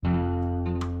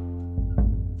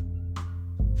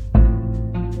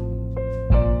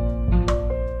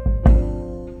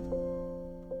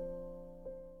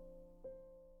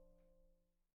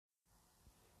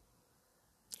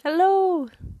Hello!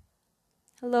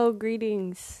 Hello,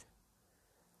 greetings.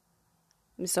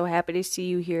 I'm so happy to see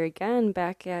you here again,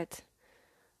 back at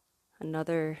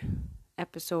another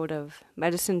episode of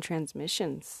Medicine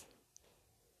Transmissions.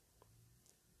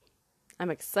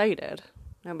 I'm excited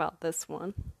about this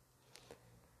one.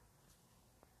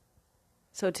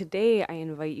 So today I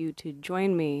invite you to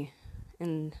join me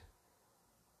in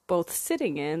both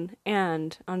sitting in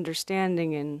and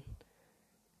understanding and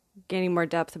gaining more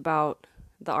depth about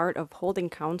the art of holding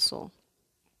counsel.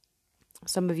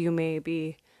 Some of you may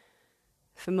be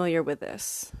familiar with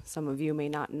this. Some of you may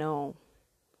not know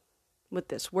what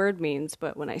this word means,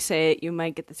 but when I say it, you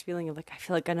might get this feeling of I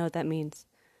feel like I know what that means.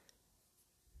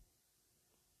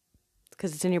 It's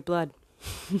because it's in your blood.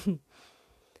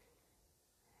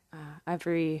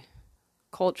 Every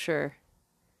culture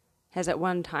has at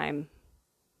one time,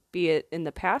 be it in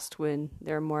the past when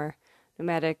there are more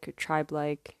nomadic,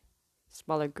 tribe-like,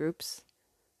 smaller groups,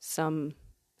 some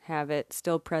have it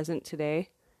still present today,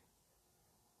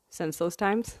 since those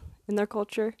times in their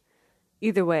culture.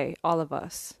 Either way, all of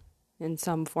us, in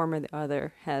some form or the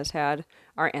other, has had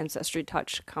our ancestry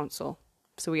touch counsel.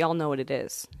 So we all know what it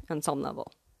is on some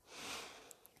level.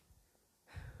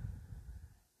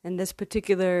 And this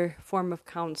particular form of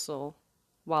counsel,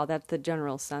 while that's the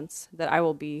general sense that I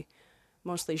will be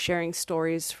mostly sharing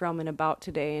stories from and about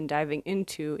today and diving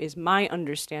into, is my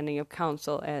understanding of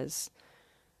counsel as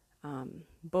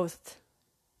both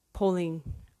pulling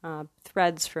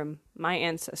threads from my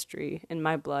ancestry in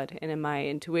my blood and in my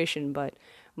intuition, but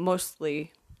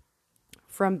mostly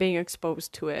from being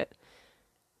exposed to it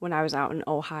when I was out in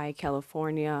Ojai,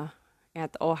 California,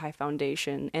 at the Ojai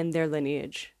Foundation and their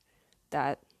lineage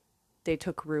that they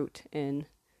took root in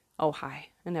Ojai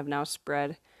and have now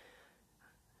spread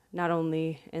not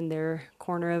only in their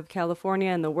corner of California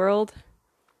and the world,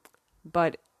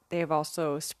 but they have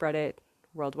also spread it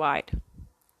worldwide.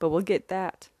 But we'll get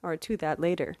to that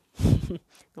later, a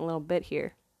little bit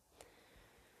here.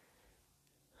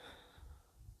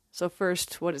 So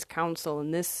first, what is counsel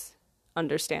in this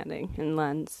understanding and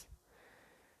lens?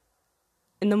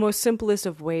 In the most simplest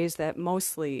of ways, that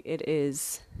mostly it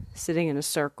is sitting in a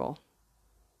circle.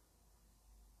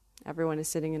 Everyone is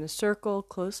sitting in a circle,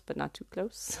 close but not too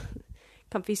close.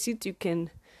 Comfy seats you can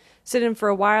sit in for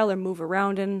a while or move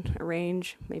around in,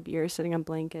 arrange. Maybe you're sitting on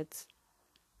blankets.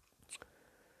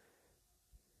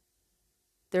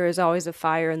 There is always a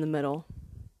fire in the middle.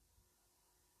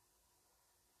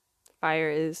 Fire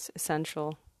is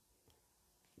essential.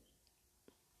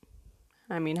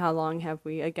 I mean, how long have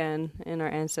we, again, in our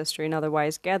ancestry and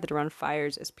otherwise, gathered around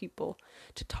fires as people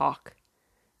to talk,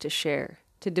 to share,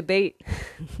 to debate?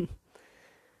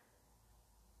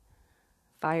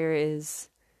 Fire is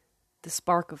the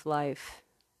spark of life.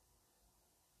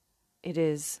 It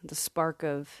is the spark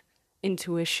of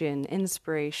intuition,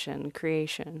 inspiration,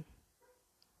 creation.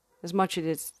 As much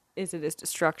as it is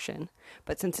destruction.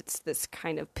 But since it's this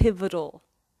kind of pivotal,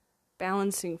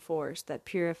 balancing force that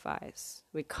purifies,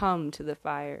 we come to the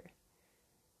fire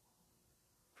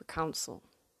for counsel,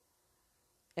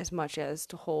 as much as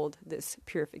to hold this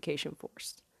purification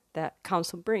force that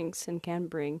counsel brings and can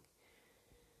bring.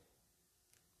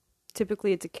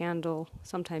 Typically it's a candle,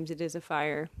 sometimes it is a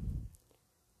fire.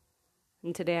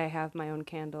 And today I have my own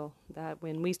candle that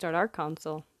when we start our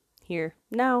counsel here,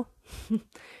 now,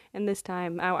 and this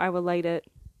time, I will light it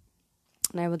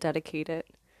and I will dedicate it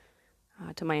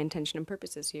to my intention and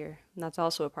purposes here. And that's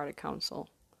also a part of counsel.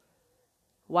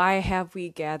 Why have we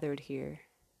gathered here?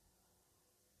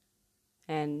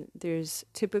 And there's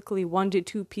typically 1 to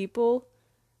 2 people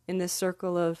in this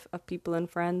circle of people and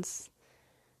friends,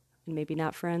 and maybe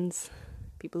not friends,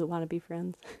 people who want to be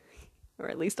friends, or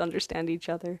at least understand each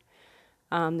other.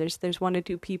 There's 1 to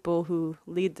 2 people who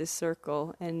lead this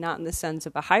circle, and not in the sense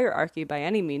of a hierarchy by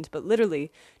any means, but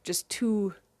literally just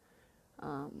 2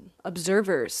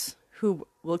 observers who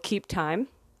will keep time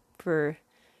for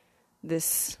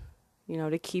this,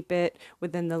 to keep it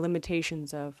within the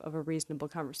limitations of a reasonable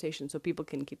conversation, so people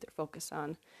can keep their focus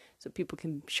on, so people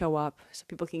can show up, so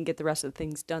people can get the rest of the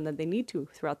things done that they need to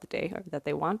throughout the day or that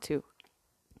they want to.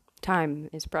 Time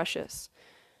is precious.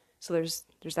 So there's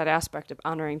that aspect of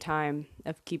honoring time,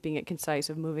 of keeping it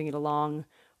concise, of moving it along,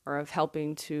 or of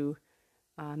helping to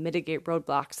mitigate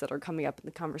roadblocks that are coming up in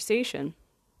the conversation.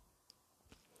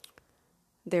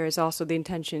 There is also the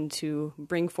intention to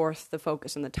bring forth the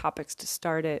focus on the topics to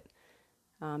start it,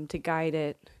 to guide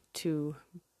it, to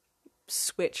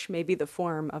switch maybe the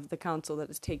form of the counsel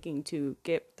that is taking to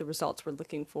get the results we're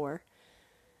looking for.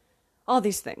 All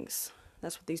these things.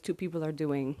 That's what these 2 people are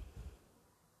doing.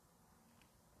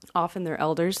 Often they're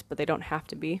elders, but they don't have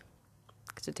to be.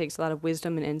 because it takes a lot of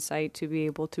wisdom and insight to be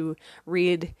able to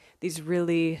read these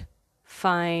really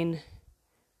fine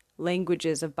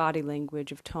languages of body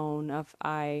language, of tone, of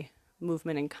eye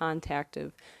movement and contact,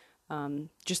 of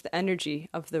just the energy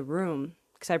of the room.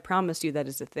 Because I promise you that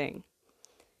is a thing.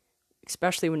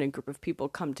 Especially when a group of people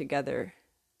come together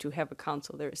to have a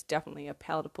council, there is definitely a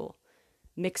palatable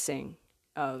mixing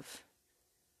of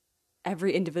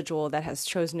every individual that has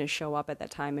chosen to show up at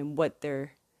that time and what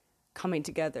their coming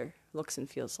together looks and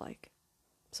feels like.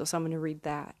 So someone to read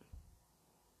that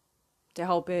to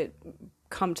help it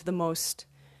come to the most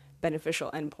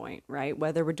beneficial endpoint, right?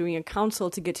 Whether we're doing a council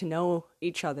to get to know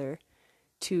each other,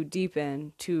 to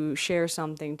deepen, to share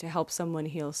something, to help someone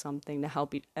heal something, to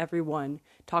help everyone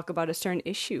talk about a certain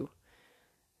issue,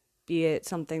 be it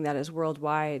something that is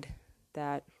worldwide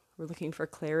that we're looking for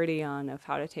clarity on, of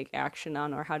how to take action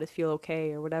on, or how to feel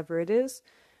okay, or whatever it is.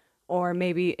 Or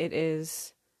maybe it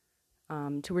is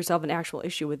to resolve an actual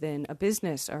issue within a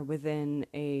business or within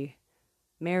a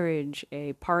marriage,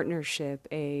 a partnership,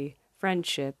 a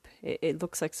friendship. It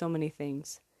looks like so many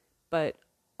things. But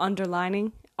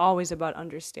underlining, always about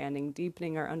understanding,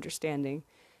 deepening our understanding,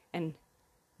 and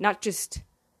not just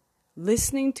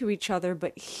listening to each other,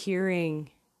 but hearing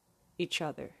each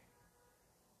other.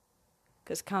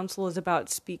 Because counsel is about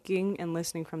speaking and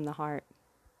listening from the heart.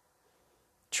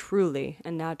 Truly,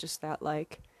 and not just that,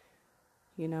 like,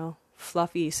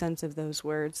 fluffy sense of those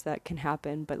words that can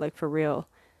happen, but like for real,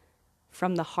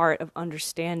 from the heart of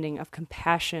understanding, of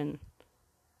compassion,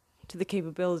 to the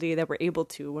capability that we're able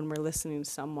to when we're listening to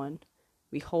someone.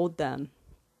 We hold them.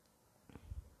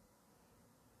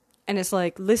 And it's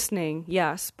like listening,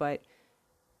 yes, but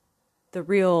the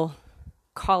real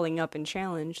calling up and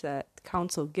challenge that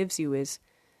counsel gives you is,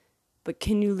 but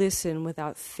can you listen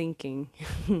without thinking?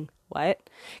 What?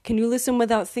 Can you listen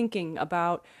without thinking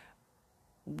about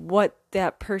what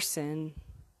that person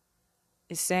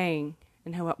is saying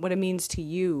and what it means to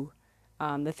you?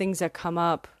 The things that come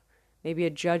up, maybe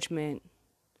a judgment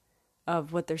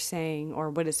of what they're saying or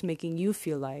what it's making you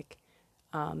feel like.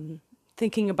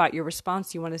 Thinking about your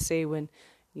response you want to say when,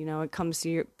 it comes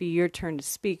to be your turn to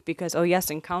speak. Because, oh yes,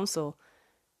 in counsel,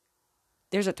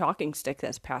 there's a talking stick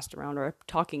that's passed around, or a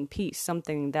talking piece,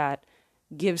 something that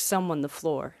gives someone the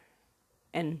floor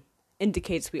and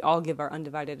indicates we all give our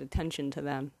undivided attention to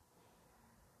them.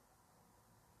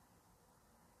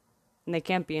 And they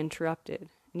can't be interrupted,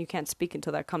 and you can't speak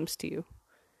until that comes to you.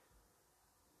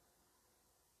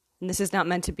 And this is not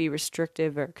meant to be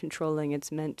restrictive or controlling.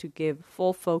 It's meant to give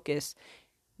full focus,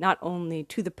 not only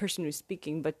to the person who's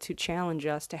speaking, but to challenge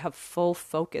us to have full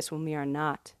focus when we are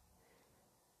not.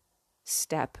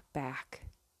 Step back.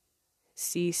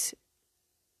 Cease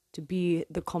to be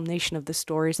the culmination of the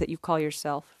stories that you call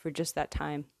yourself for just that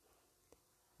time.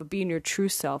 But be in your true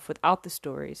self without the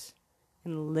stories,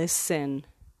 and listen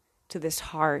to this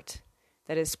heart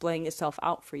that is splaying itself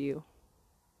out for you,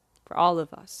 for all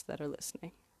of us that are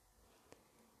listening.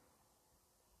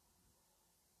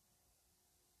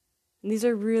 And these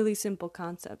are really simple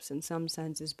concepts in some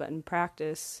senses, but in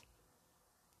practice,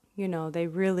 they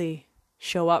really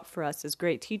show up for us as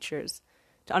great teachers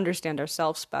to understand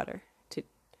ourselves better, to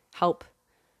help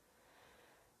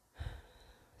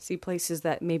see places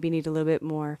that maybe need a little bit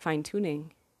more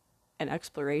fine-tuning and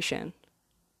exploration.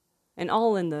 And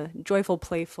all in the joyful,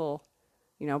 playful,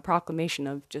 proclamation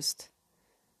of just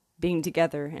being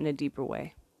together in a deeper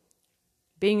way.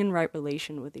 Being in right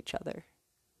relation with each other.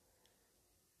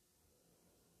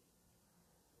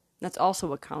 That's also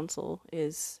what counsel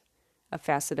is a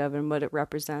facet of, and what it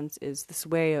represents is this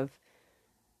way of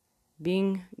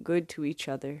being good to each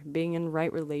other, being in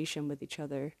right relation with each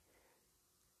other.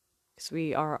 Because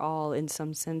we are all, in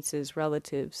some senses,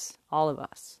 relatives, all of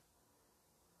us.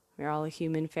 We are all a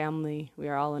human family. We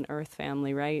are all an earth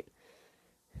family, right?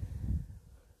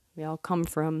 We all come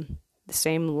from the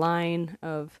same line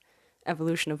of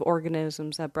evolution of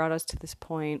organisms that brought us to this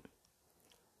point.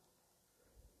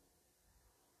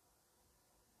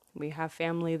 We have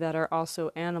family that are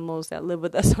also animals that live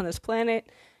with us on this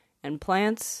planet, and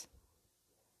plants,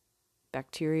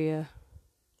 bacteria,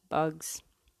 bugs,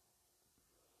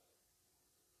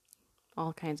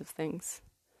 all kinds of things.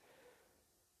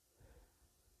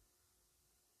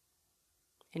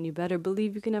 And you better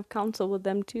believe you can have counsel with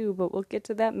them too, but we'll get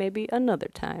to that maybe another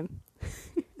time.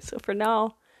 So for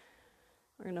now,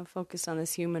 we're going to focus on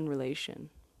this human relation.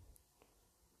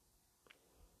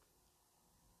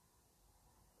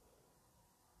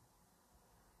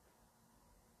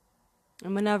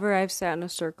 And whenever I've sat in a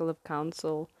circle of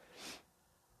counsel,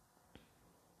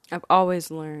 I've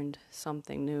always learned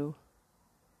something new.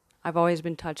 I've always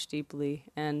been touched deeply,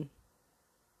 and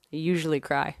I usually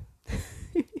cry.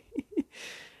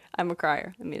 I'm a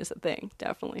crier. I mean, it's a thing,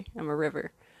 definitely. I'm a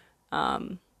river.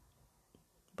 But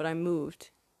I'm moved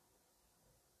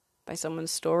by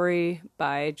someone's story,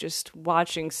 by just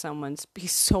watching someone be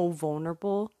so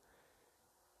vulnerable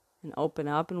and open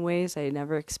up in ways I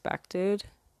never expected.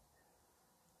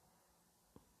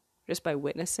 Just by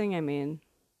witnessing, I mean,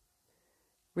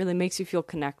 really makes you feel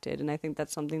connected. And I think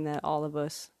that's something that all of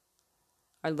us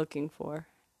are looking for,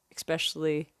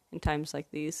 especially in times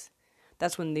like these.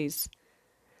 That's when these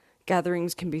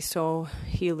gatherings can be so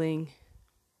healing.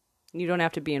 You don't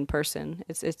have to be in person.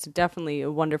 It's definitely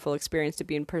a wonderful experience to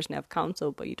be in person, have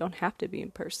counsel, but you don't have to be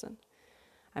in person.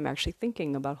 I'm actually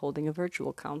thinking about holding a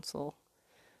virtual council.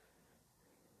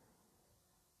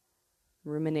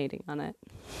 Ruminating on it.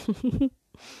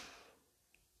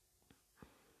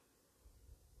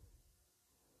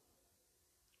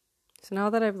 So now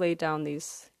that I've laid down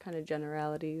these kind of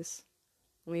generalities,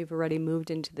 and we've already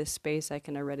moved into this space, I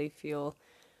can already feel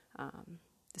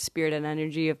the spirit and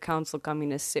energy of council coming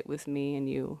to sit with me and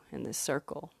you in this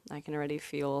circle. I can already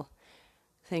feel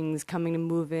things coming to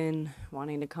move in,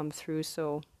 wanting to come through.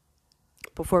 So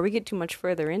before we get too much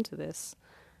further into this,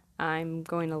 I'm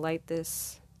going to light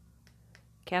this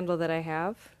candle that I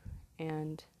have,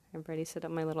 and I've already set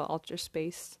up my little altar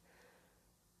space,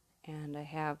 and I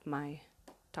have my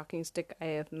talking stick I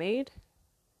have made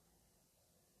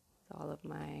with all of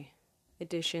my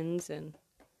additions and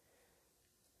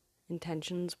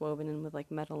intentions woven in with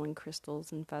like metal and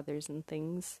crystals and feathers and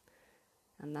things.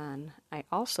 And then I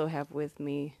also have with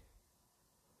me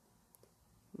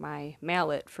my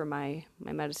mallet for my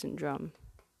medicine drum,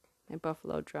 my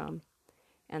buffalo drum.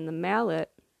 And the mallet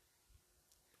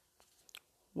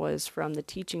was from the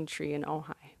teaching tree in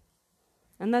Ojai.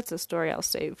 And that's a story I'll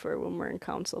save for when we're in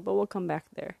council, but we'll come back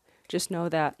there. Just know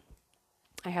that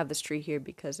I have this tree here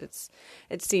because it's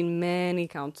seen many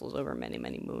councils over many,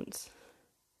 many moons.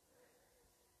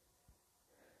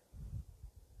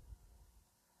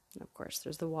 And of course,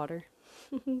 there's the water.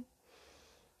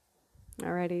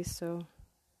 Alrighty, so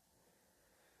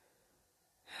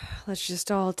let's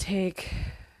just all take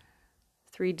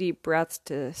 3 deep breaths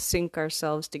to sync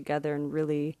ourselves together and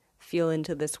really feel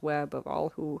into this web of all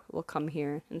who will come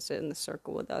here and sit in the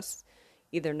circle with us,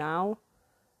 either now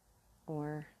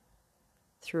or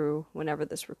through whenever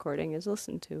this recording is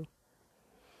listened to.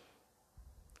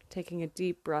 Taking a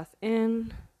deep breath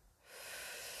in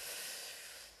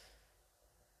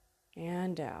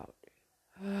and out.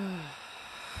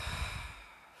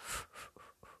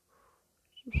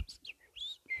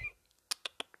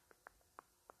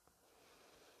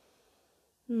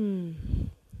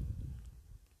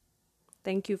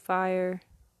 Thank you, fire,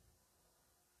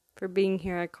 for being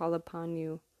here. I call upon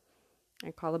you.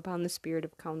 I call upon the spirit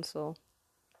of counsel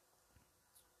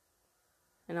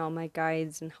and all my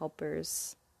guides and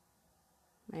helpers,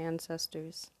 my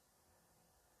ancestors,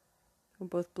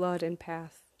 of both blood and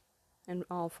path and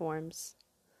all forms.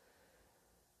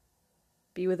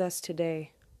 Be with us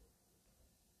today.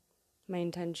 My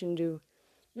intention to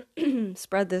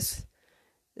spread this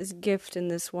gift and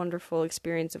this wonderful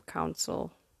experience of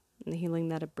counsel and the healing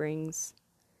that it brings.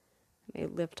 May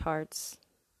it lift hearts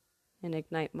and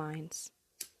ignite minds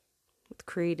with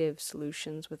creative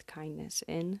solutions, with kindness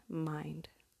in mind.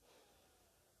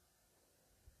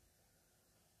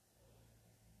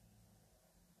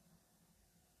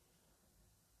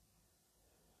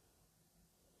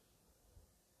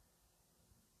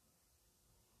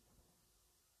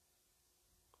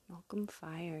 Welcome,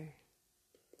 fire.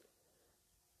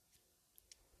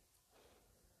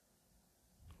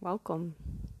 Welcome.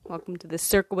 Welcome to the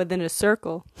circle within a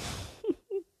circle.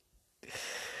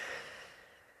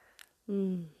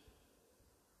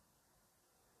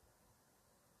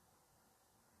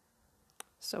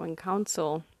 So in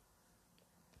council,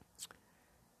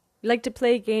 we like to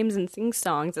play games and sing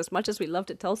songs as much as we love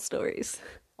to tell stories.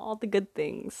 All the good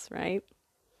things, right?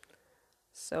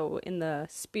 So in the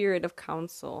spirit of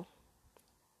council,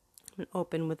 I'm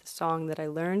open with a song that I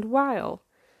learned while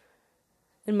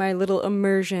in my little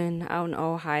immersion out in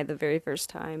Ojai the very first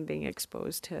time being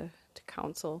exposed to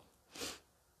council.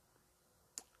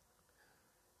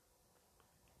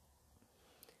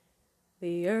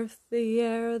 The earth, the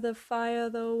air, the fire,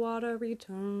 the water,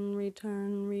 return,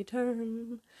 return,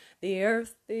 return. The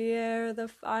earth, the air, the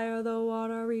fire, the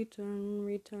water, return,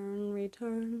 return,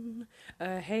 return.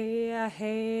 Hey,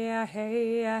 hey,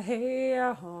 hey,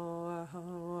 hey, ho,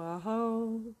 ho,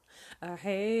 ho.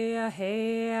 Hey,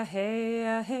 hey,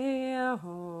 hey, hey,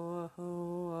 ho,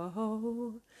 ho,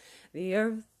 ho. The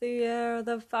earth, the air,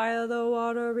 the fire, the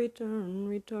water, return,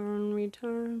 return,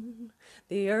 return.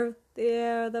 The earth, the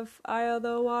air, the fire,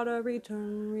 the water,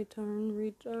 return, return,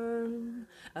 return.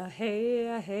 A hey,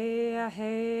 a hey, a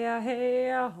hey, a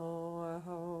hey, a ho, a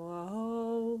ho, a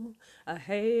ho. A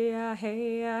hey, a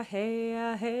hey, a hey,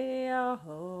 a hey, a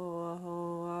ho, a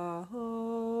ho, a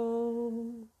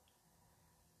ho.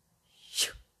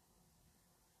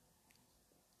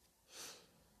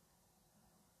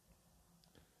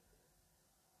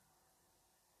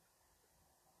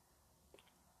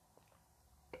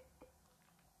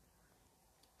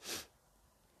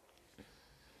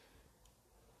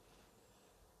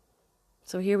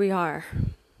 So here we are,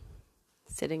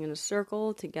 sitting in a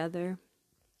circle together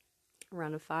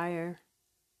around a fire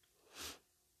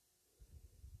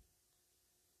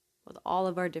with all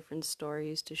of our different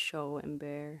stories to show and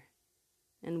bear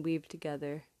and weave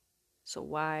together. So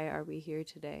why are we here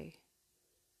today?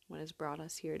 What has brought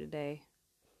us here today?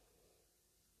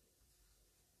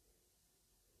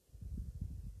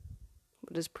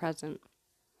 What is present?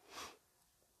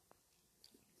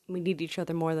 We need each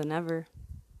other more than ever.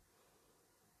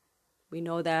 We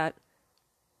know that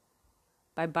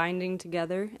by binding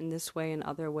together in this way and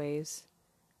other ways,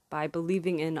 by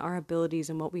believing in our abilities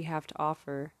and what we have to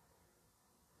offer,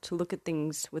 to look at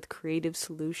things with creative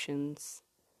solutions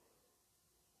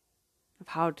of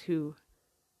how to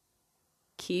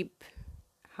keep,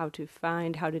 how to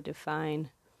find, how to define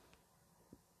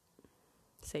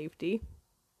safety,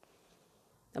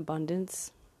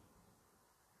 abundance,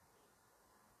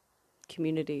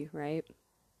 community, right?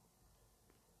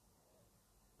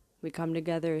 We come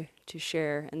together to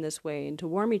share in this way and to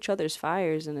warm each other's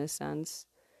fires in a sense,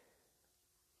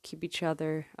 keep each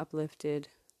other uplifted,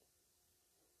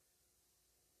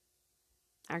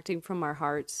 acting from our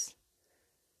hearts,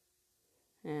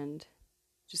 and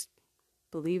just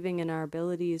believing in our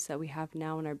abilities that we have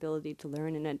now and our ability to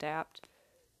learn and adapt.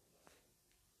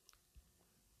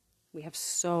 We have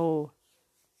so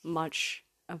much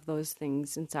of those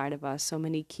things inside of us, so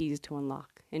many keys to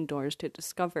unlock and doors to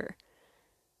discover.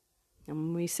 And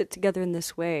when we sit together in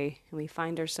this way and we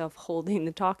find ourselves holding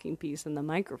the talking piece and the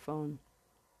microphone,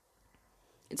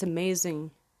 it's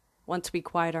amazing, once we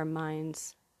quiet our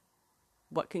minds,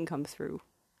 what can come through.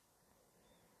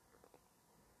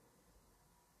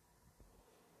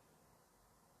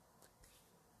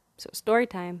 So story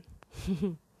time.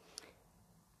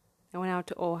 I went out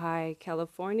to Ojai,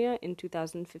 California in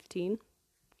 2015.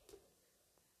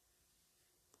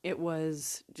 It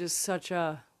was just such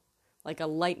a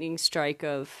lightning strike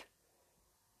of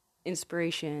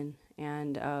inspiration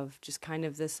and of just kind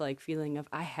of this feeling of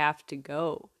I have to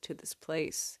go to this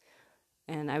place.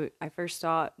 And I first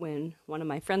saw it when one of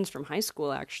my friends from high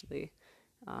school actually,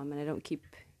 and I don't keep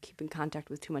in contact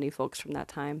with too many folks from that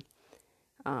time.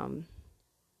 So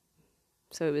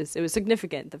it was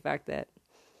significant, the fact that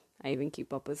I even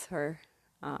keep up with her,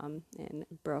 and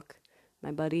Brooke,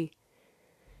 my buddy.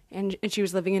 And she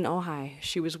was living in Ojai.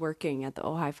 She was working at the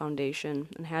Ojai Foundation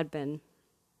and had been.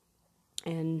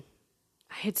 And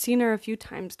I had seen her a few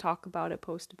times talk about it,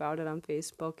 post about it on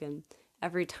Facebook, and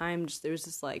every time just there was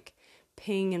this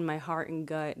ping in my heart and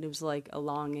gut, and it was like a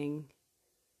longing.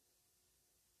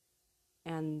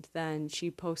 And then she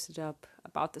posted up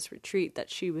about this retreat that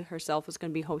she herself was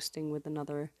going to be hosting with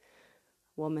another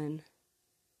woman.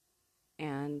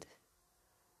 And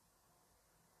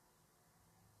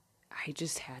I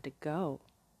just had to go.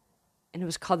 And it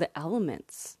was called the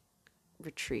Elements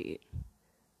Retreat.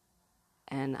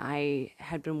 And I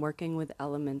had been working with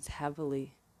elements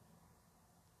heavily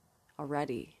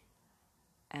already.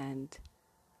 And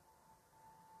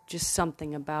just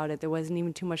something about it. There wasn't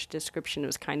even too much description. It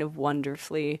was kind of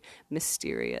wonderfully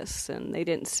mysterious. And they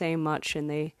didn't say much, and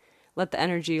they let the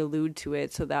energy allude to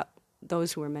it so that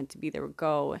those who were meant to be there would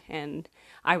go. And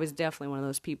I was definitely one of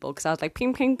those people, because I was like,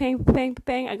 ping, ping, ping, ping,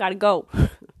 ping, I gotta go.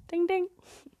 Ding, ding.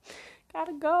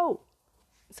 Gotta go.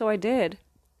 So I did.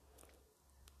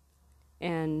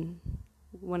 And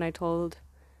when I told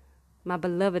my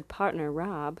beloved partner,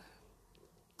 Rob,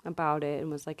 about it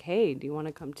and was like, hey, do you want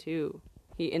to come too?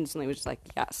 He instantly was just like,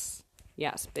 yes,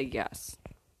 big yes.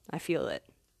 I feel it.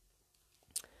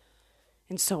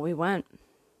 And so we went.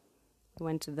 We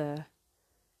went to the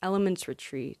Elements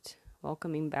Retreat,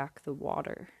 welcoming back the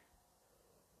water.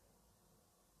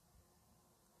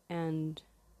 And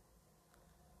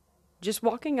just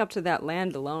walking up to that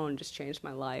land alone just changed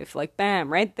my life.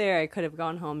 Bam, right there, I could have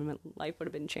gone home and my life would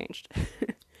have been changed.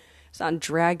 It's on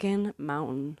Dragon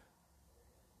Mountain.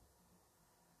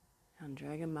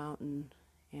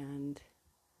 And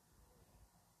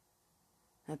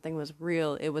that thing was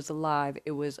real. It was alive.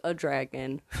 It was a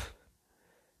dragon.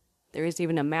 There is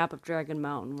even a map of Dragon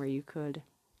Mountain where you could,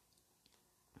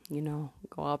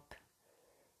 go up,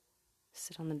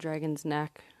 sit on the dragon's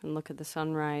neck and look at the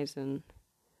sunrise. And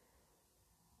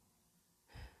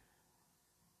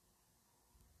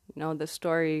the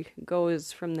story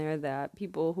goes from there that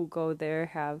people who go there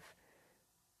have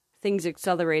things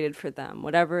accelerated for them.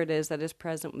 Whatever it is that is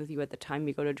present with you at the time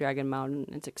you go to Dragon Mountain,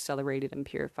 it's accelerated and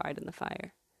purified in the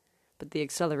fire. But the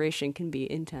acceleration can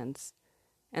be intense.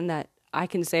 And that I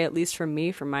can say, at least for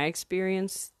me, from my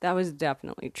experience, that was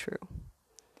definitely true.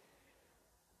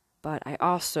 But I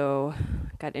also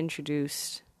got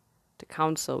introduced to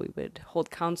council. We would hold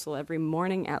council every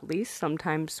morning at least.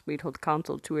 Sometimes we'd hold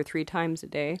council 2 or 3 times a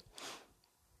day.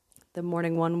 The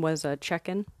morning one was a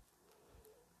check-in.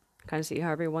 Kind of see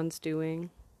how everyone's doing.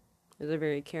 It was a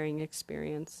very caring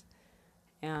experience.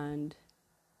 And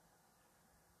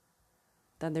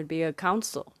then there'd be a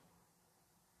council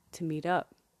to meet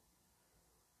up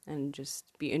and just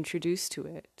be introduced to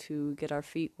it, to get our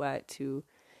feet wet, to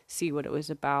see what it was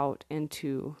about, and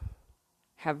to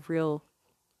have real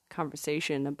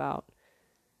conversation about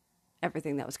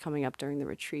everything that was coming up during the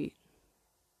retreat.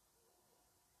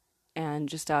 And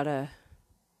just out of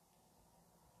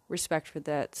respect for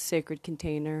that sacred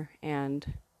container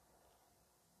and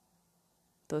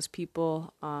those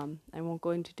people, I won't go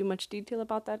into too much detail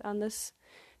about that on this.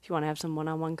 If you want to have some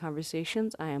one-on-one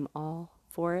conversations, I am all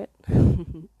for it.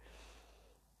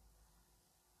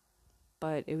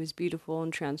 But it was beautiful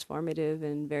and transformative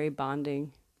and very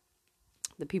bonding.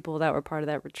 The people that were part of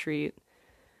that retreat,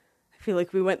 I feel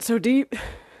like we went so deep.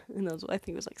 And those, I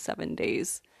think it was like 7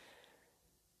 days.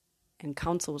 And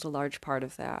council was a large part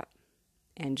of that.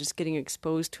 And just getting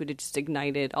exposed to it, it just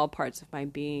ignited all parts of my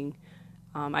being.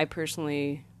 I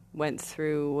personally went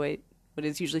through what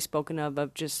is usually spoken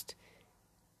of just,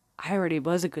 I already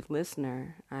was a good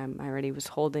listener. I already was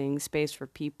holding space for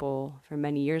people for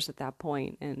many years at that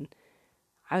point, and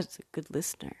I was a good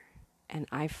listener. And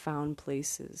I found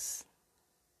places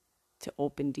to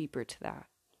open deeper to that,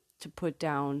 to put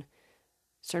down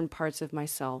certain parts of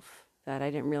myself that I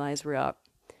didn't realize were up,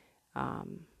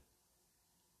 and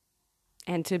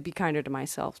to be kinder to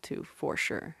myself too, for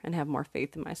sure, and have more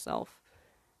faith in myself.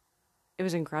 It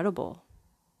was incredible.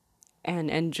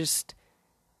 And just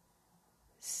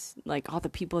like all the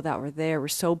people that were there were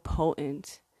so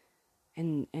potent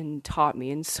and taught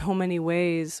me in so many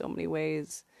ways,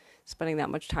 spending that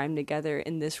much time together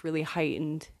in this really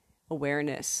heightened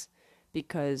awareness,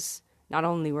 because not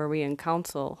only were we in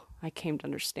council, I came to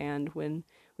understand when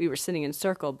we were sitting in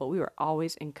circle, but we were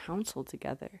always in council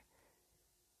together.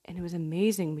 And it was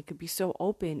amazing. We could be so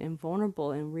open and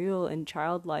vulnerable and real and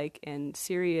childlike and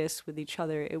serious with each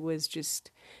other. It was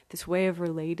just this way of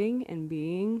relating and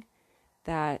being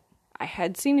that I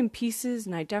had seen in pieces,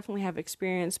 and I definitely have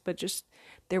experienced, but just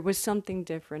there was something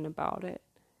different about it.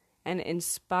 And it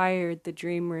inspired the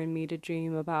dreamer in me to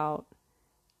dream about,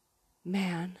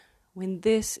 man, when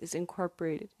this is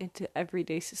incorporated into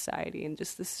everyday society, and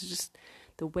just this is just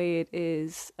the way it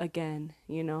is again,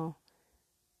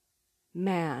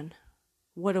 man,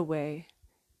 what a way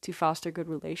to foster good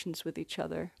relations with each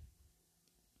other.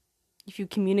 If you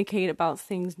communicate about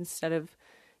things instead of,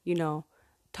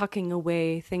 tucking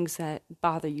away things that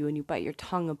bother you and you bite your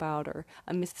tongue about, or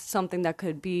something that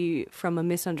could be from a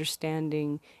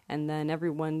misunderstanding, and then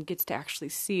everyone gets to actually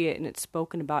see it and it's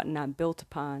spoken about and not built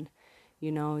upon,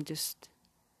 just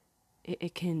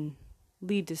it can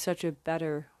lead to such a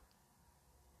better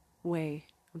way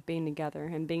of being together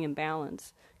and being in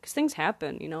balance. Because things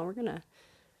happen, we're gonna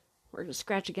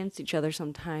scratch against each other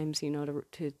sometimes,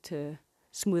 to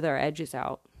smooth our edges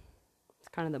out. It's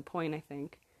kind of the point, I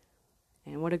think.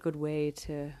 And what a good way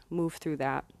to move through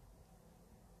that.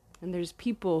 And there's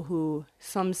people who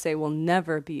some say will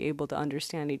never be able to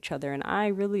understand each other, and I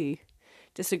really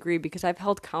disagree, because I've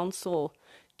held counsel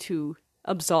to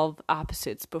absolve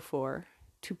opposites before,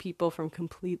 to people from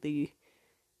completely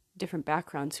different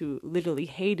backgrounds who literally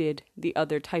hated the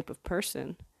other type of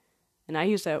person. And I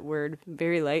use that word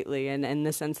very lightly, and in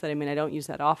the sense that, I don't use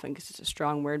that often because it's a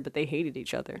strong word, but they hated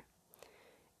each other.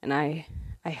 And I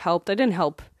helped. I didn't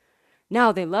help.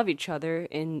 Now they love each other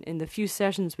in the few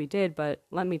sessions we did, but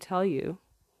let me tell you,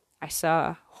 I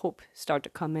saw hope start to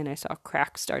come in. I saw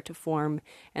cracks start to form,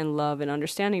 and love and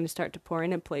understanding to start to pour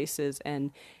in places,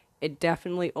 and it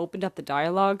definitely opened up the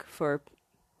dialogue for,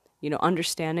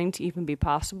 understanding to even be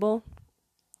possible.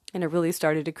 And it really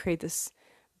started to create this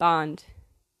bond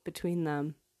between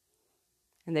them.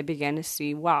 And they began to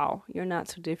see, wow, you're not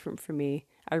so different from me.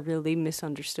 I really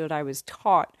misunderstood. I was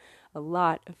taught a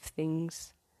lot of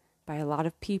things by a lot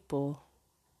of people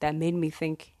that made me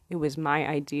think it was my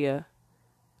idea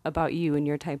about you and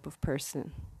your type of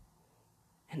person.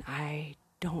 And I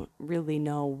don't really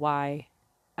know why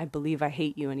I believe I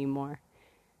hate you anymore.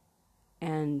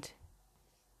 And,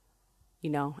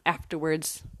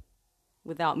 afterwards,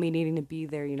 without me needing to be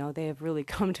there, they have really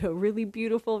come to a really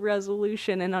beautiful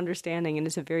resolution and understanding. And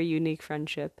it's a very unique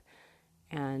friendship.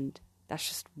 And that's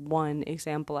just one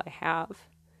example I have.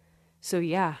 So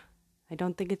yeah, I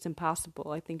don't think it's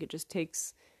impossible. I think it just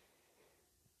takes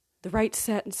the right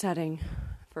set and setting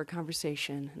for a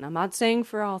conversation. And I'm not saying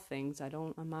for all things.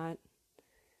 I'm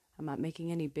not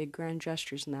making any big grand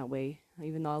gestures in that way,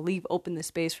 even though I'll leave open the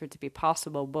space for it to be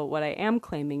possible. But what I am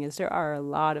claiming is there are a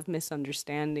lot of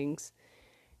misunderstandings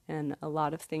and a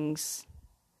lot of things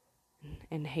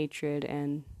and hatred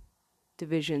and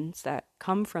divisions that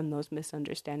come from those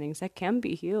misunderstandings that can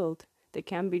be healed, that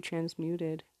can be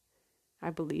transmuted.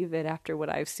 I believe it after what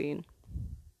I've seen.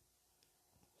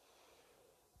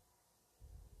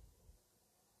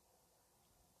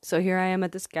 So here I am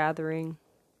at this gathering.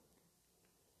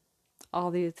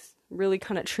 All these really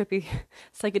kind of trippy,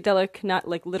 psychedelic, not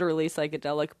like literally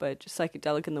psychedelic, but just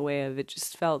psychedelic in the way of it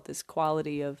just felt this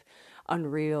quality of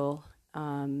unreal,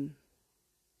 of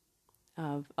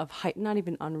not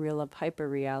even unreal, of hyper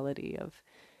reality, of,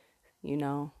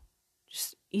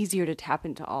 just easier to tap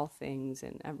into all things,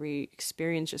 and every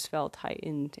experience just felt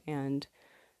heightened and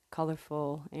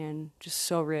colorful and just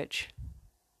so rich.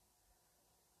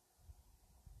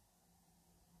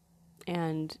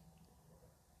 And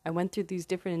I went through these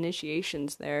different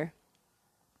initiations there.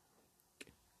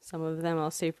 Some of them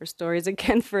I'll save for stories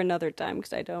again for another time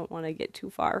because I don't want to get too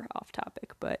far off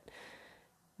topic. But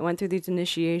I went through these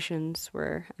initiations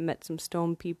where I met some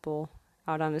stone people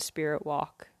out on a spirit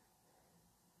walk.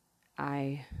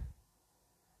 I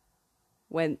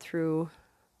went through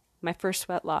my first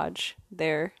sweat lodge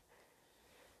there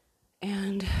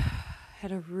and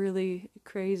had a really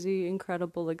crazy,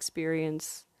 incredible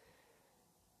experience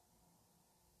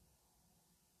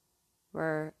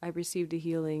where I received a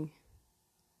healing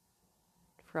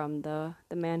from the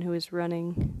man who was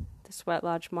running the sweat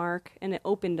lodge, Mark, and it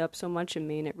opened up so much in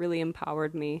me, and it really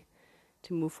empowered me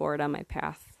to move forward on my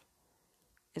path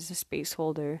as a space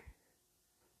holder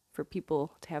for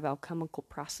people to have alchemical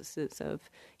processes of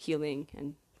healing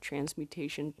and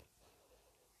transmutation,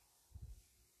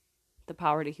 the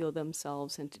power to heal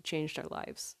themselves and to change their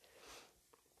lives.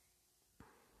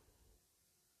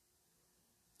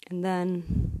 And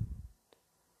then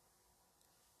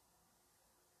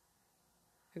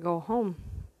I go home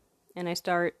and I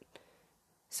start,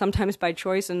 sometimes by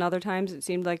choice and other times it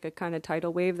seemed like a kind of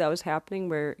tidal wave that was happening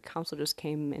where counsel just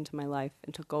came into my life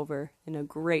and took over in a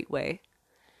great way.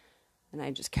 And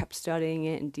I just kept studying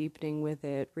it and deepening with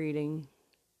it, reading,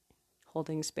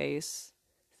 holding space,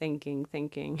 thinking,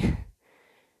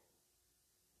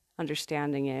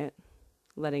 understanding it,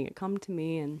 letting it come to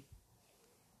me, and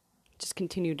just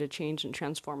continue to change and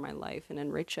transform my life and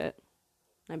enrich it.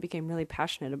 I became really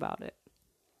passionate about it.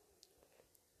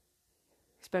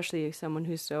 Especially as someone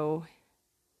who's so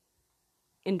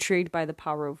intrigued by the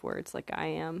power of words like I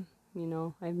am.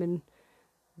 I've been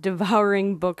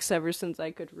devouring books ever since I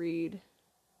could read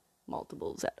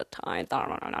multiples at a time.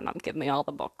 Give me all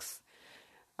the books.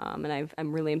 And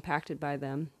I'm really impacted by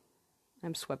them.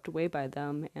 I'm swept away by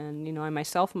them. And, I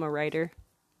myself am a writer,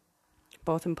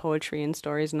 both in poetry and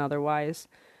stories and otherwise.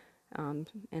 And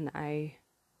I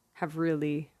have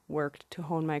really worked to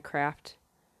hone my craft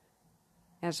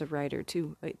as a writer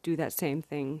to do that same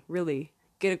thing, really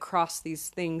get across these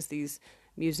things, these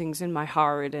musings in my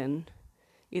heart, and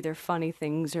either funny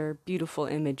things or beautiful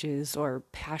images or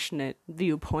passionate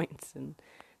viewpoints and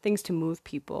things to move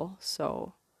people.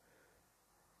 So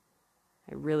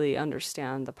I really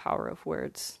understand the power of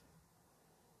words.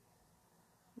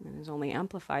 And has only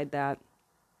amplified that,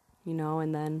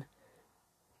 and then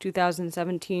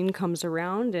 2017 comes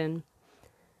around and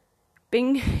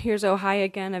bing, here's Ohio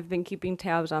again. I've been keeping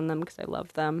tabs on them because I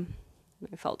love them.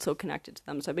 I felt so connected to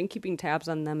them. So I've been keeping tabs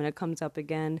on them, and it comes up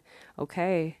again.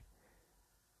 Okay,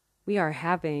 we are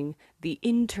having the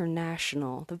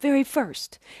very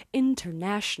first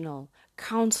international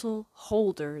council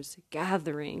holders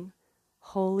gathering.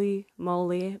 Holy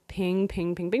moly, ping,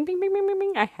 ping, ping, ping, ping, ping, ping, ping,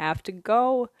 ping. I have to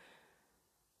go.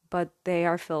 But they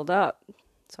are filled up.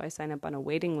 So I sign up on a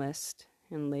waiting list.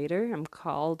 And later I'm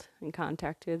called and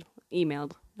contacted,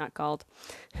 emailed, not called,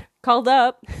 called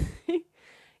up,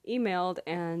 emailed,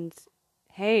 and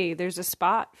hey, there's a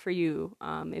spot for you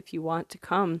if you want to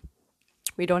come.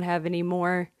 We don't have any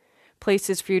more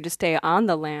places for you to stay on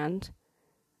the land,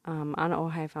 on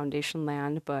Ojai Foundation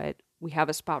land, but we have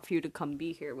a spot for you to come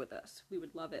be here with us. We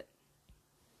would love it.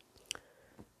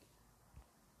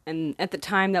 And at the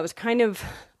time, that was kind of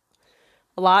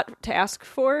a lot to ask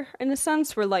for, in a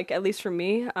sense, where, like, at least for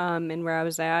me, and where I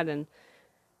was at, and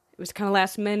it was kind of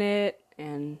last minute,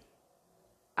 and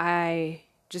I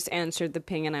just answered the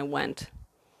ping and I went.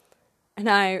 And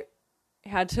I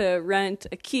had to rent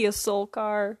a Kia Soul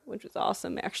car, which was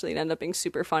awesome. Actually, it ended up being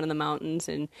super fun in the mountains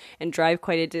and drive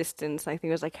quite a distance. I think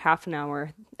it was like half an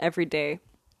hour every day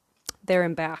there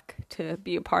and back to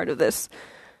be a part of this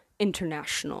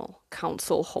international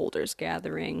council holders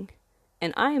gathering.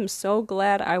 And I am so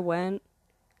glad I went,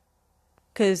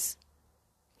 because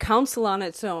council on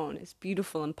its own is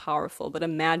beautiful and powerful. But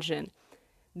imagine,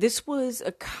 this was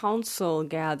a council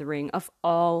gathering of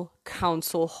all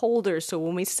council holders. So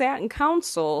when we sat in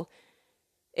council,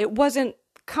 it wasn't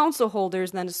council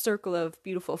holders and then a circle of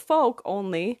beautiful folk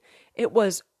only. It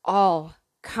was all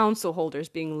council holders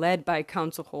being led by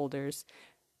council holders.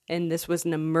 And this was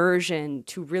an immersion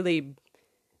to really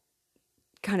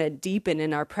kind of deepen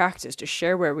in our practice, to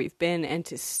share where we've been and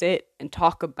to sit and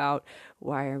talk about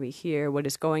why are we here, what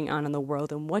is going on in the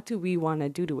world, and what do we want to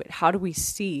do to it? How do we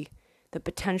see the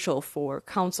potential for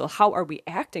counsel? How are we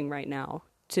acting right now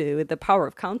to the power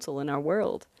of counsel in our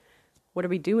world? What are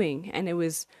we doing? And it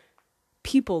was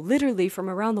people literally from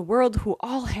around the world who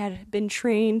all had been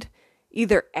trained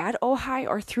either at Ojai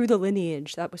or through the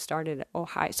lineage that was started at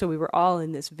Ojai. So we were all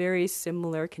in this very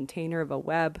similar container of a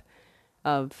web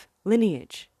of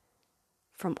lineage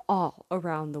from all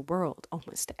around the world.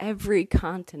 Almost every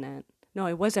continent, no,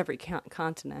 it was every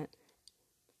continent,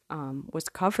 was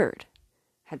covered,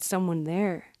 had someone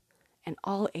there, and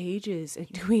all ages, and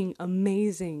doing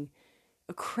amazing,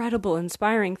 incredible,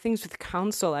 inspiring things with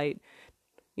counsel. I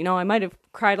might have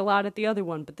cried a lot at the other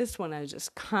one, but this one I was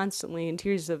just constantly in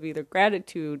tears of either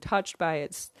gratitude, touched by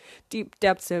its deep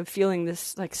depths of feeling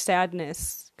this like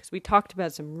sadness, because we talked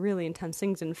about some really intense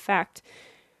things. In fact,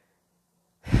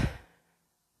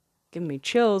 giving me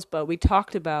chills, but we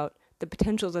talked about the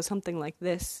potentials of something like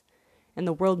this and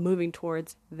the world moving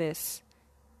towards this.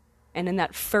 And in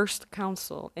that first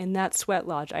council, in that sweat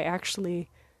lodge, I actually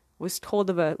was told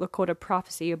of a Lakota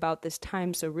prophecy about this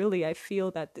time. So really, I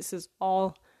feel that this is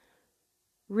all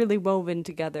really woven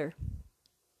together,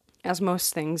 as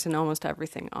most things and almost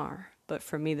everything are. But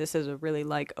for me, this is a really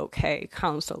okay,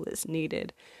 counsel is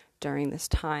needed during this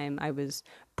time. I was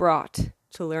brought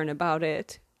to learn about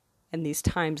it and these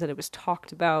times that it was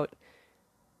talked about.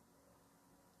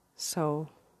 So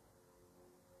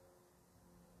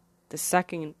the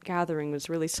second gathering was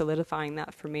really solidifying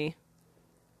that for me.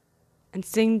 And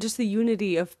seeing just the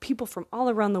unity of people from all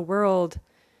around the world.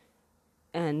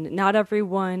 And not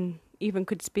everyone even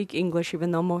could speak English,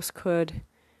 even though most could.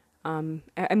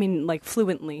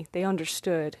 Fluently. They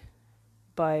understood.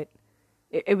 But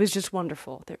it was just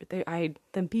wonderful.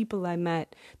 The people I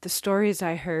met, the stories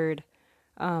I heard,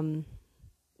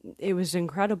 it was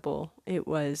incredible. It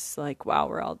was like, wow,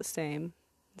 we're all the same.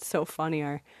 It's so funny.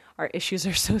 Our issues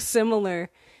are so similar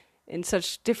in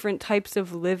such different types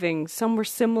of living. Some were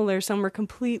similar, some were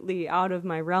completely out of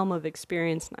my realm of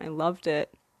experience, and I loved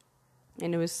it.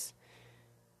 And it was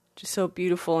just so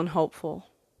beautiful and hopeful.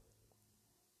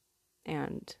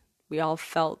 And we all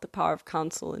felt the power of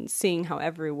counsel and seeing how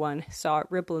everyone saw it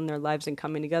ripple in their lives and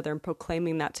coming together and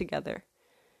proclaiming that together.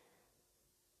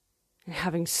 And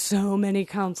having so many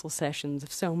counsel sessions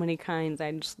of so many kinds,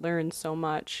 I just learned so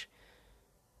much.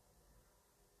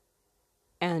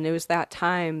 And it was that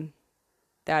time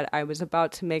that I was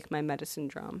about to make my medicine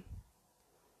drum.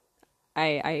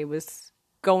 I was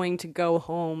going to go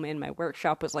home, and my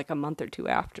workshop was like a month or two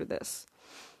after this.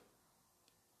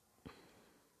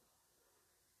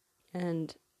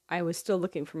 And I was still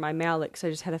looking for my mallet, because I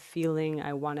just had a feeling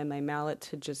I wanted my mallet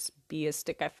to just be a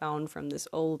stick I found from this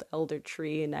old elder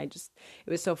tree. And it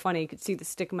was so funny. You could see the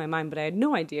stick in my mind, but I had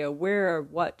no idea where or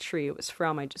what tree it was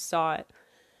from. I just saw it.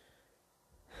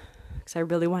 Because I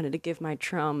really wanted to give my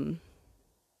trum,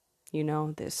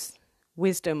 this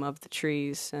wisdom of the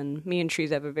trees. And me and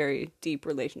trees have a very deep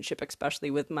relationship, especially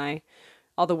with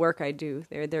all the work I do.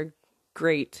 They're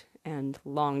great and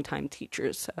long-time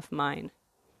teachers of mine.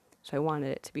 So I wanted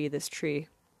it to be this tree.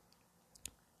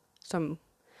 So I'm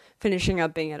finishing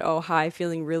up being at Ojai,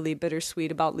 feeling really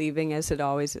bittersweet about leaving, as it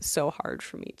always is so hard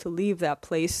for me to leave that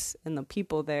place and the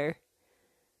people there.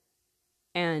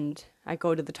 And I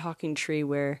go to the talking tree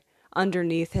where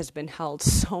underneath has been held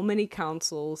so many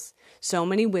councils, so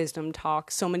many wisdom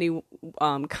talks, so many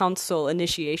council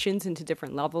initiations into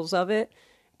different levels of it,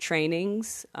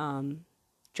 trainings.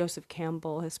 Joseph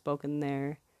Campbell has spoken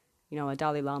there. A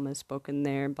Dalai Lama has spoken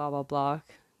there, blah, blah, blah.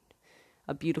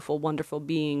 A beautiful, wonderful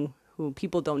being who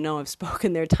people don't know have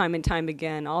spoken there time and time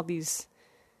again. All these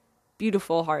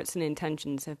beautiful hearts and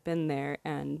intentions have been there,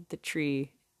 and the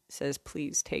tree says,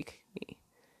 please take me.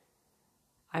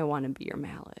 I want to be your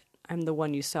mallet. I'm the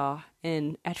one you saw.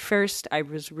 And at first, I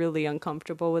was really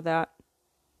uncomfortable with that.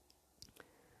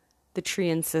 The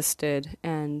tree insisted,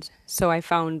 and so I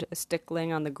found a stick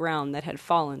laying on the ground that had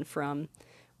fallen from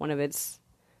one of its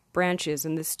branches,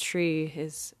 and this tree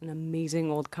is an amazing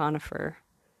old conifer.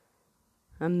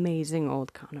 Amazing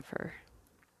old conifer.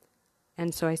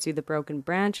 And so I see the broken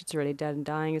branch. It's already dead and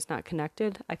dying. It's not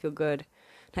connected. I feel good.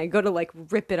 And I go to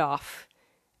rip it off.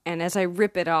 And as I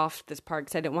rip it off this part,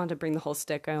 because I didn't want to bring the whole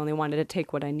stick, I only wanted to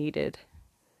take what I needed.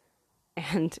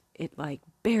 And it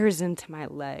bears into my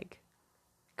leg.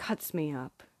 Cuts me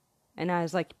up. And I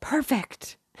was like,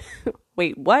 perfect.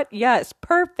 Wait, what? Yes,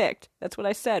 perfect. That's what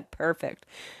I said. Perfect.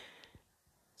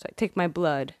 So I take my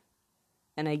blood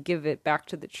and I give it back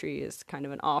to the tree as kind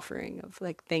of an offering of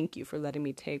thank you for letting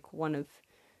me take one of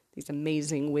these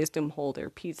amazing wisdom holder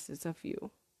pieces of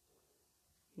you.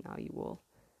 Now you will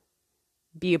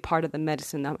be a part of the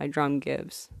medicine that my drum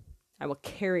gives. I will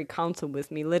carry counsel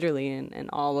with me literally in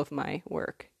all of my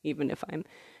work, even if I'm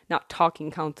not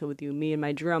talking counsel with you. Me and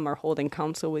my drum are holding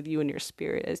counsel with you in your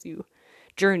spirit as you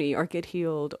journey or get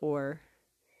healed or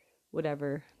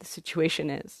whatever the situation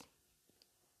is.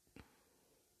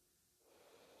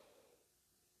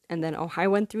 And then I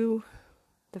went through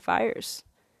the fires.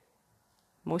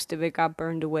 Most of it got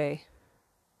burned away.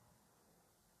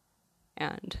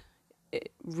 And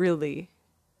it really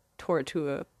tore to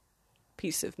a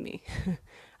piece of me.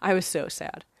 I was so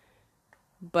sad.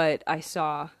 But I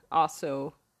saw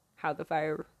also how the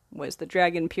fire was the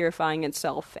dragon purifying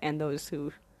itself and those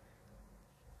who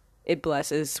it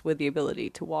blesses with the ability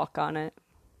to walk on it.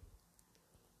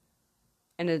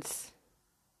 And it's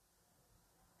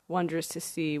wondrous to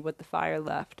see what the fire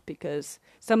left, because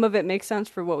some of it makes sense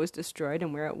for what was destroyed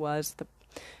and where it was, the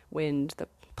wind, the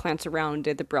plants around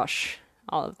it, the brush,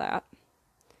 all of that.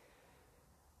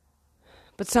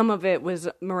 But some of it was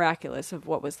miraculous of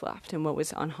what was left and what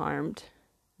was unharmed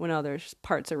when other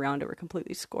parts around it were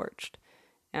completely scorched.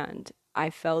 And I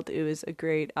felt it was a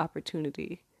great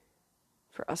opportunity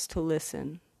for us to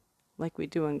listen like we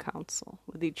do in council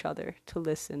with each other, to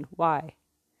listen. Why?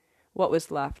 What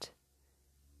was left?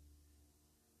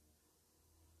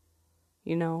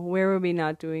 Where were we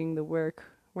not doing the work?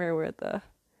 Where were the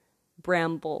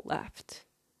bramble left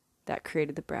that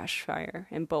created the brush fire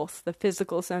in both the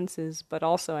physical senses, but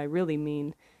also I really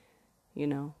mean,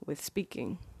 with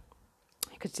speaking.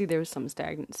 I could see there was some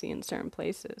stagnancy in certain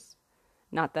places.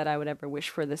 Not that I would ever wish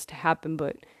for this to happen,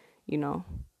 but,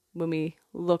 when we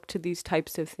look to these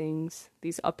types of things,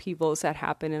 these upheavals that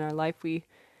happen in our life, we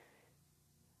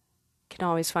can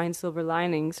always find silver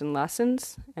linings and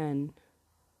lessons. And,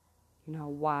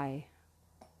 why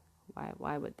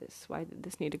did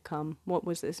this need to come? What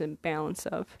was this imbalance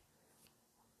of?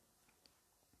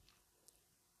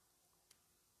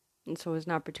 And so it was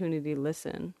an opportunity to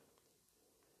listen.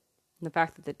 And the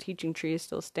fact that the teaching tree is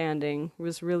still standing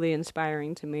was really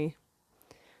inspiring to me.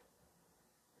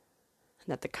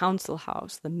 And that the council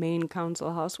house, the main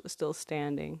council house, was still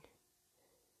standing.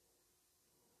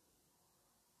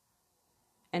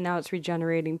 And now it's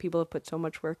regenerating. People have put so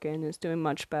much work in. It's doing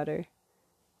much better.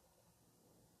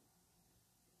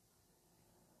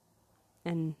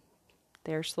 And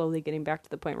they're slowly getting back to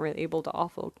the point where they're able to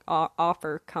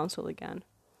offer counsel again.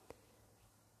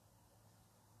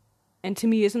 And to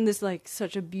me, isn't this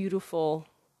such a beautiful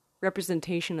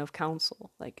representation of counsel?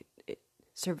 It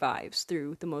survives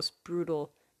through the most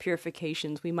brutal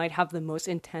purifications. We might have the most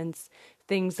intense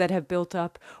things that have built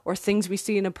up, or things we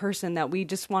see in a person that we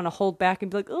just want to hold back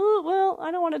and be like, oh, well, I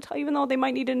don't want to tell, even though they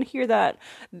might need to hear that.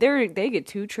 They get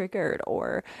too triggered,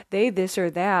 or they this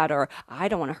or that, or I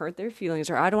don't want to hurt their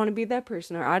feelings, or I don't want to be that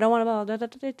person, or I don't want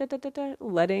to,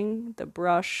 letting the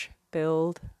brush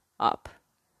build up.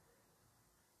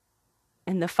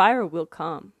 And the fire will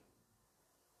come.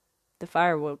 The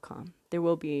fire will come. There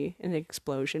will be an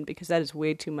explosion, because that is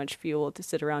way too much fuel to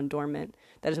sit around dormant.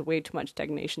 That is way too much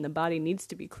stagnation. The body needs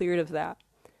to be cleared of that.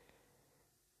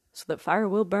 So that fire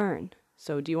will burn.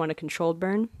 So do you want a controlled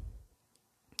burn?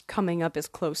 Coming up as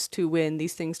close to when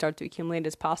these things start to accumulate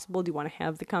as possible. Do you want to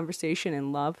have the conversation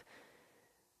in love?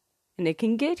 And it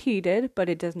can get heated, but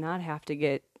it does not have to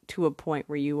get to a point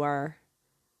where you are,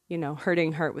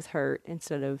 hurting hurt with hurt,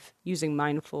 instead of using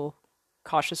mindful,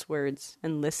 cautious words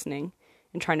and listening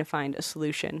and trying to find a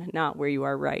solution, not where you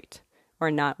are right, or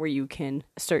not where you can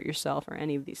assert yourself, or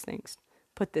any of these things.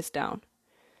 Put this down.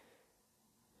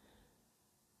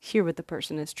 Hear what the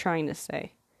person is trying to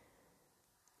say.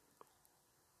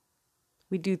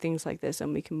 We do things like this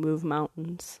and we can move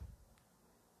mountains.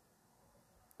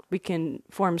 We can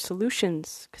form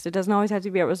solutions, because it doesn't always have to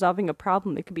be about resolving a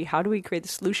problem. It could be, how do we create the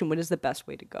solution? What is the best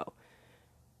way to go?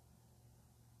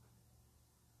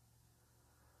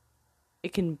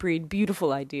 It can breed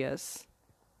beautiful ideas,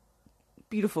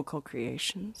 beautiful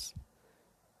co-creations,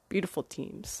 beautiful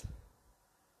teams.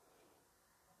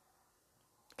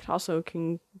 It also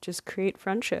can just create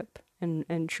friendship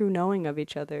and true knowing of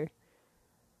each other.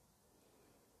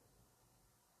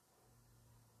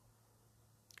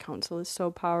 Counsel is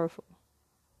so powerful.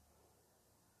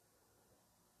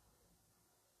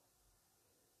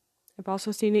 I've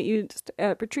also seen it used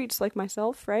at retreats like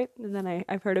myself, right? And then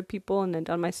I've heard of people and then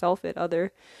done myself at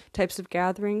other types of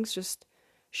gatherings, just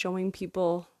showing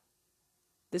people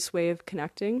this way of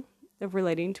connecting, of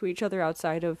relating to each other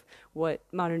outside of what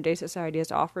modern day society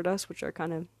has offered us, which are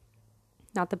kind of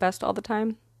not the best all the time.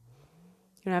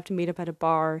 You don't have to meet up at a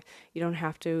bar. You don't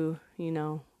have to,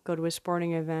 go to a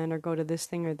sporting event or go to this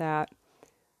thing or that.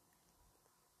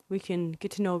 We can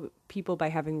get to know people by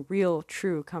having real,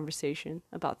 true conversation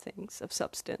about things of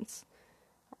substance.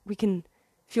 We can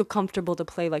feel comfortable to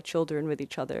play like children with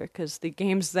each other, because the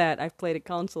games that I've played at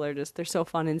council are they're so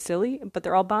fun and silly, but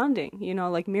they're all bonding,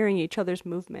 like mirroring each other's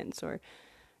movements, or,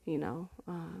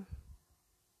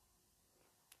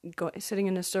 sitting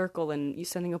in a circle and you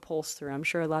sending a pulse through. I'm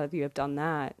sure a lot of you have done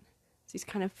that. These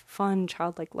kind of fun,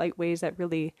 childlike, light ways that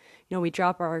really, we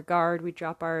drop our guard, we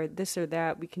drop our this or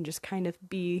that. We can just kind of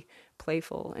be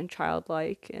playful and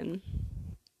childlike and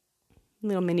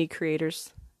little mini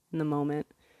creators in the moment,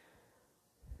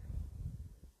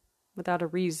 without a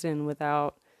reason,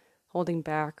 without holding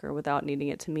back, or without needing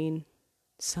it to mean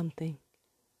something.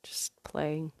 Just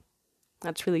playing.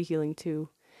 That's really healing too.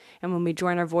 And when we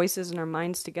join our voices and our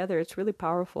minds together, it's really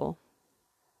powerful.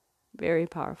 Very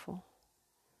powerful.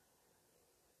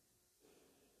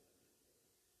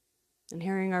 And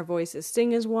hearing our voices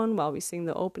sing as one while we sing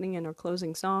the opening and our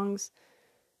closing songs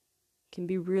can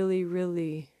be really,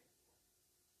 really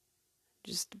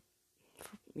just,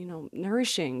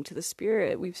 nourishing to the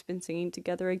spirit. We've been singing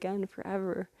together again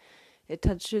forever. It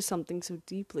touches something so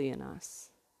deeply in us.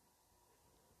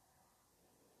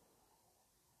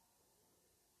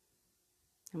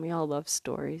 And we all love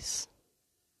stories.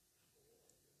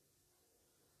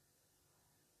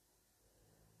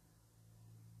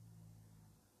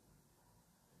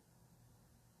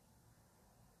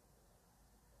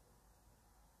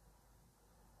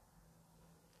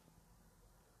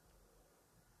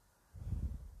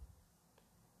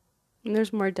 And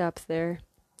there's more depth there.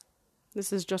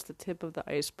 This is just the tip of the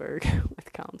iceberg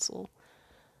with counsel.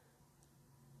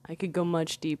 I could go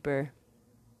much deeper,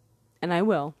 and I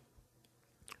will.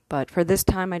 But for this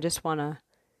time, I just want to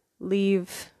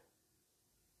leave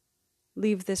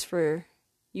this for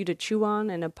you to chew on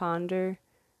and to ponder,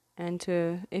 and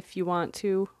to, if you want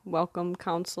to, welcome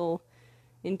counsel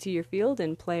into your field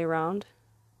and play around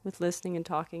with listening and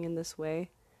talking in this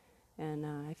way. And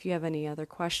if you have any other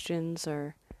questions,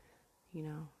 or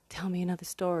tell me another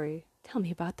story. Tell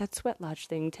me about that sweat lodge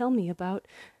thing. Tell me about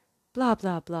blah,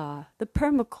 blah, blah. The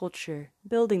permaculture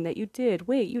building that you did.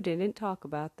 Wait, you didn't talk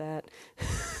about that.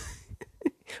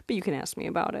 But you can ask me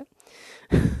about it.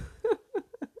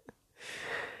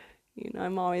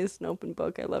 I'm always an open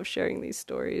book. I love sharing these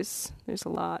stories. There's a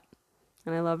lot.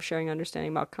 And I love sharing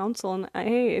understanding about counsel. And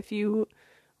hey, if you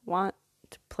want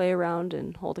to play around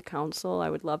and hold a counsel, I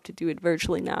would love to do it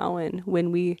virtually now. And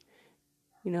when we,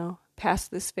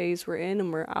 past this phase we're in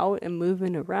and we're out and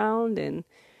moving around and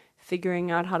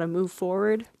figuring out how to move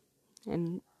forward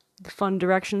and the fun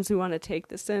directions we want to take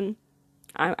this in,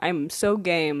 I'm so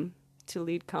game to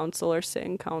lead counsel or sit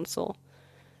in counsel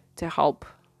to help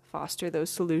foster those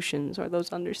solutions or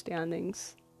those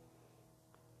understandings.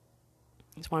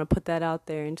 I just want to put that out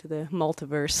there into the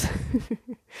multiverse.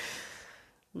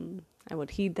 I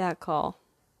would heed that call.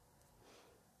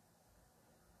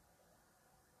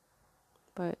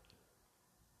 But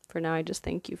for now, I just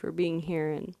thank you for being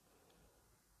here and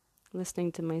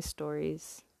listening to my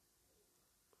stories,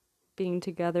 being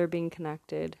together, being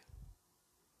connected,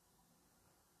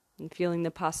 and feeling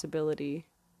the possibility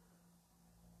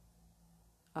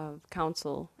of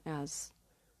counsel as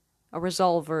a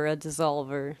resolver, a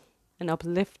dissolver, an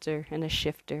uplifter, and a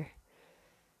shifter.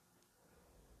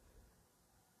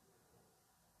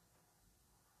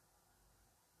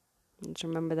 And just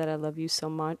remember that I love you so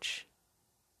much.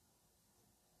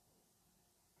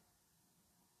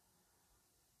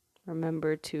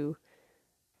 Remember to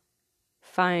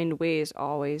find ways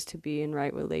always to be in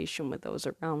right relation with those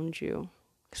around you,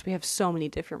 because we have so many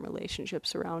different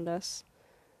relationships around us.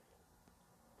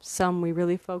 Some we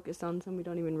really focus on, some we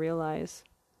don't even realize.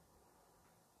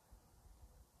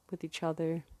 With each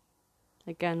other,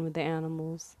 Again, with the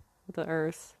animals, with the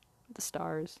earth, with the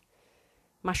stars,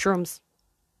 mushrooms,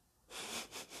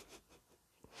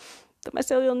 the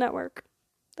mycelial network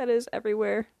that is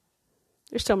everywhere.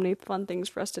 There's so many fun things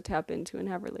for us to tap into and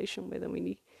have relation with, and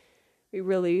we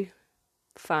really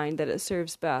find that it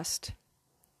serves best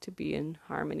to be in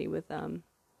harmony with them,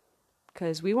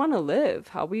 because we want to live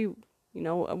how we,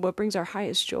 what brings our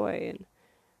highest joy, and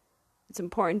it's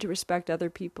important to respect other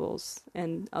people's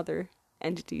and other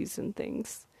entities and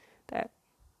things that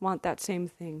want that same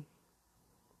thing,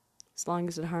 as long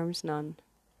as it harms none.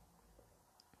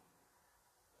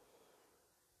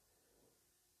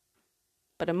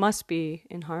 But it must be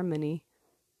in harmony.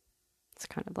 It's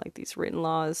kind of like these written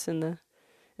laws in the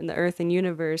earth and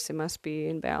universe. It must be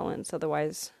in balance,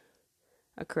 otherwise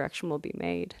a correction will be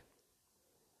made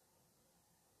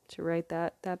to right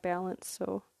that balance.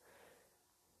 So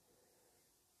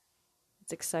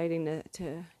it's exciting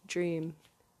to dream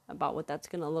about what that's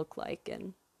going to look like,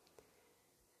 and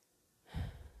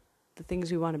the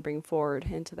things we want to bring forward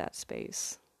into that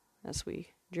space as we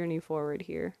journey forward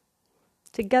here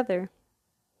together.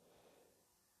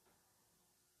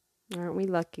 Aren't we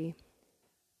lucky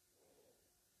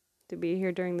to be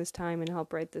here during this time and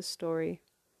help write this story?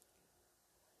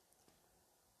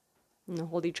 And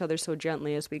hold each other so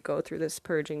gently as we go through this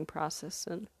purging process.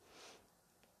 And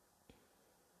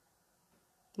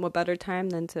what better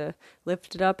time than to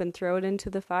lift it up and throw it into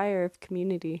the fire of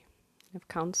community, of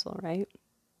counsel, right?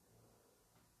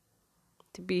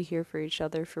 To be here for each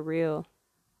other for real.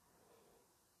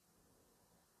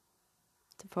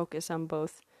 To focus on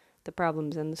both the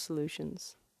problems and the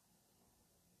solutions.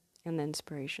 And the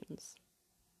inspirations.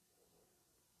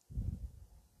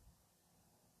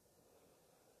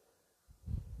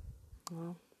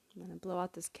 Well, I'm going to blow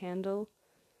out this candle.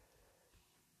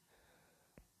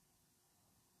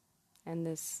 And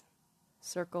this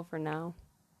circle for now.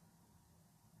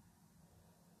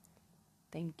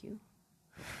 Thank you.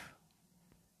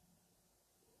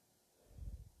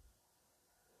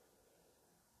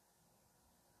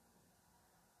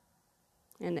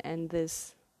 And end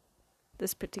this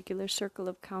particular circle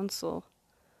of counsel.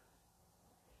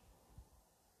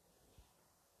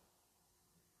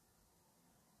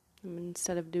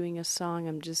 Instead of doing a song,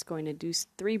 I'm just going to do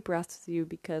 3 breaths with you,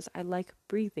 because I like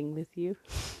breathing with you.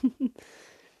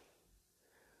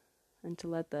 And to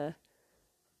let the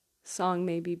song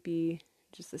maybe be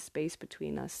just the space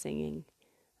between us singing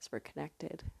as we're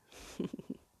connected.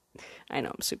 I know,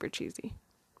 I'm super cheesy.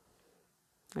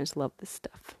 I just love this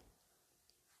stuff.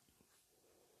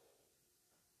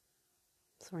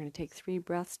 So we're going to take 3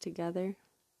 breaths together.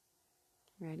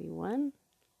 Ready? 1.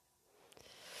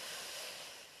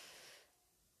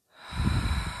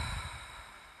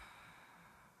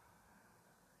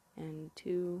 And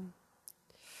 2.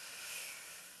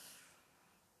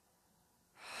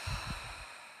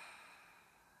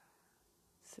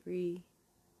 3.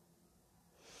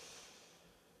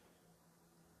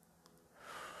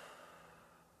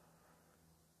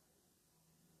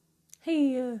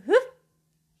 Hey,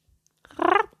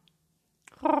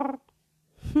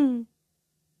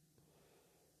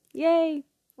 Yay!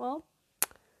 Well,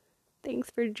 thanks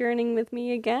for journeying with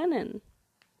me again, and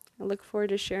I look forward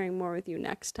to sharing more with you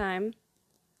next time.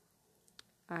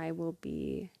 I will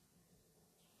be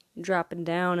dropping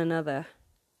down another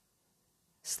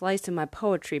slice of my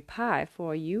poetry pie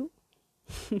for you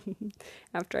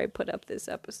after I put up this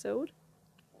episode.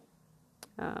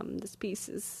 This piece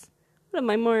is a little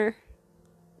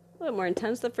more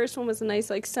intense. The first one was a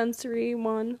nice, sensory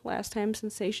one. Last time,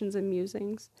 Sensations and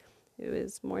Musings. It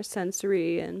was more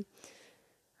sensory and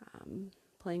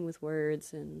playing with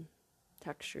words and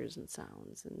textures and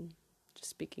sounds, and just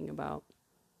speaking about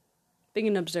being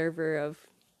an observer of,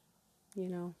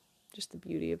 just the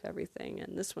beauty of everything.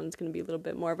 And this one's going to be a little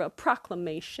bit more of a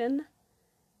proclamation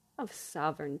of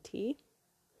sovereignty.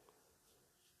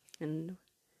 And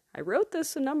I wrote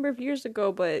this a number of years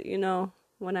ago, but,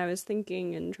 when I was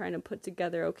thinking and trying to put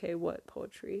together, okay, what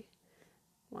poetry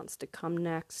wants to come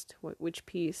next, which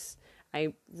piece,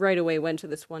 I right away went to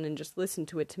this one and just listened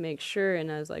to it to make sure,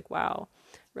 and I was like, wow,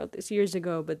 I wrote this years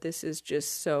ago, but this is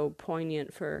just so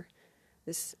poignant for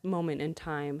this moment in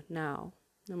time now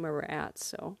and where we're at.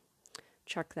 So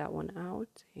check that one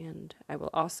out. And I will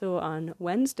also, on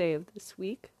Wednesday of this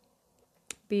week,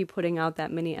 be putting out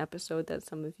that mini episode that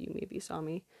some of you maybe saw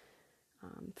me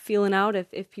feeling out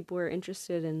if people were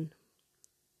interested. And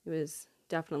it was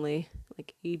definitely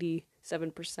 87%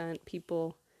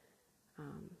 people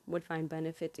would find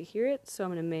benefit to hear it. So I'm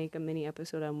going to make a mini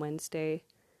episode on Wednesday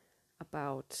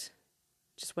about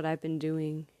just what I've been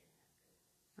doing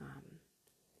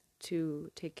to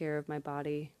take care of my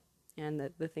body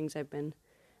and the things I've been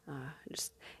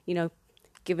just,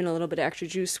 giving a little bit of extra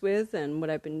juice with, and what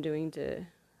I've been doing to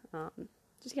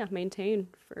maintain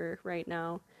for right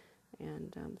now,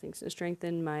 and things to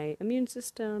strengthen my immune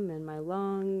system and my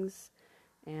lungs,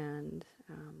 and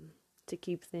to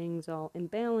keep things all in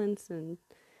balance and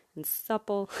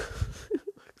supple.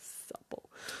 Supple.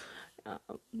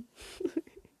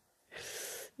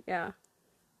 Yeah.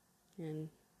 And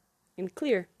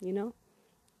clear,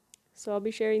 So I'll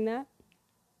be sharing that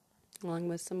along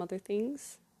with some other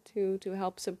things to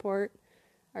help support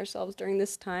ourselves during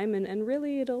this time, and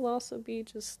really it'll also be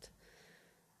just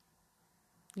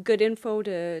good info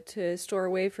to store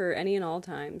away for any and all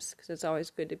times, because it's always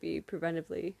good to be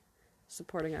preventively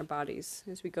supporting our bodies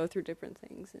as we go through different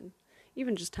things, and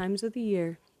even just times of the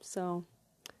year. So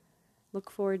look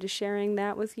forward to sharing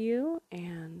that with you,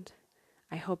 and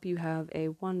I hope you have a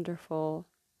wonderful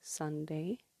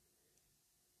Sunday,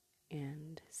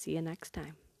 and see you next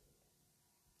time.